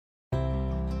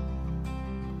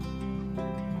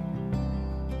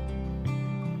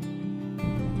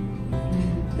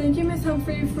Thank you, Miss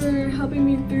Humphrey, for helping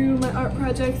me through my art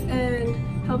projects and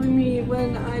helping me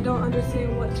when I don't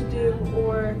understand what to do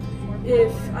or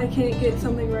if I can't get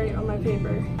something right on my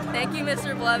paper. Thank you,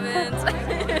 Mr. Blevins.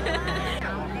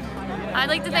 I'd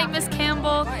like to thank Miss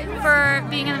Campbell for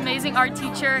being an amazing art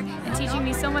teacher and teaching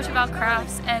me so much about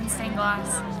crafts and stained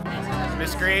glass.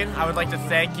 Miss Green, I would like to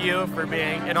thank you for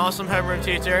being an awesome homeroom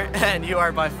teacher, and you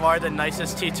are by far the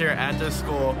nicest teacher at this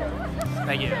school.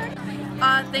 Thank you.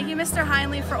 Thank you, Mr.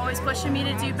 Heinley, for always pushing me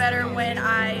to do better when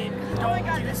I don't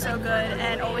do so good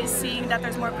and always seeing that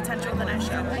there's more potential than I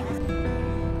show.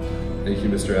 Thank you,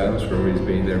 Mr. Adams, for always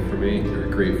being there for me. You're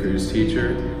a great foods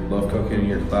teacher. Love cooking in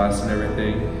your class and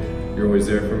everything. You're always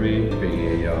there for me,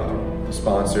 being a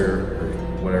sponsor or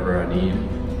whatever I need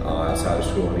outside of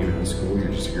school and even in school.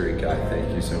 You're just a great guy.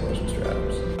 Thank you so much, Mr.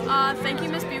 Adams. Thank you,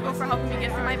 Miss Bugle, for helping me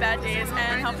get through my bad days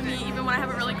and helping me even when I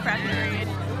have a really crappy grade.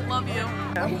 Love you.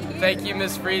 Thank you,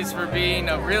 Miss Freeze, for being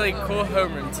a really cool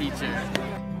homeroom teacher.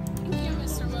 Thank you,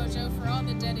 Mr. Mojo, for all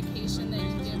the dedication that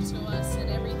you give to us and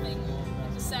everything,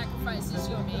 and the sacrifices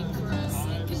you make for us.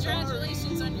 And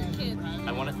congratulations on your kid.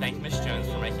 I want to thank Miss Jones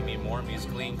for making me more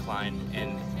musically inclined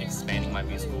and expanding my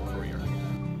musical career.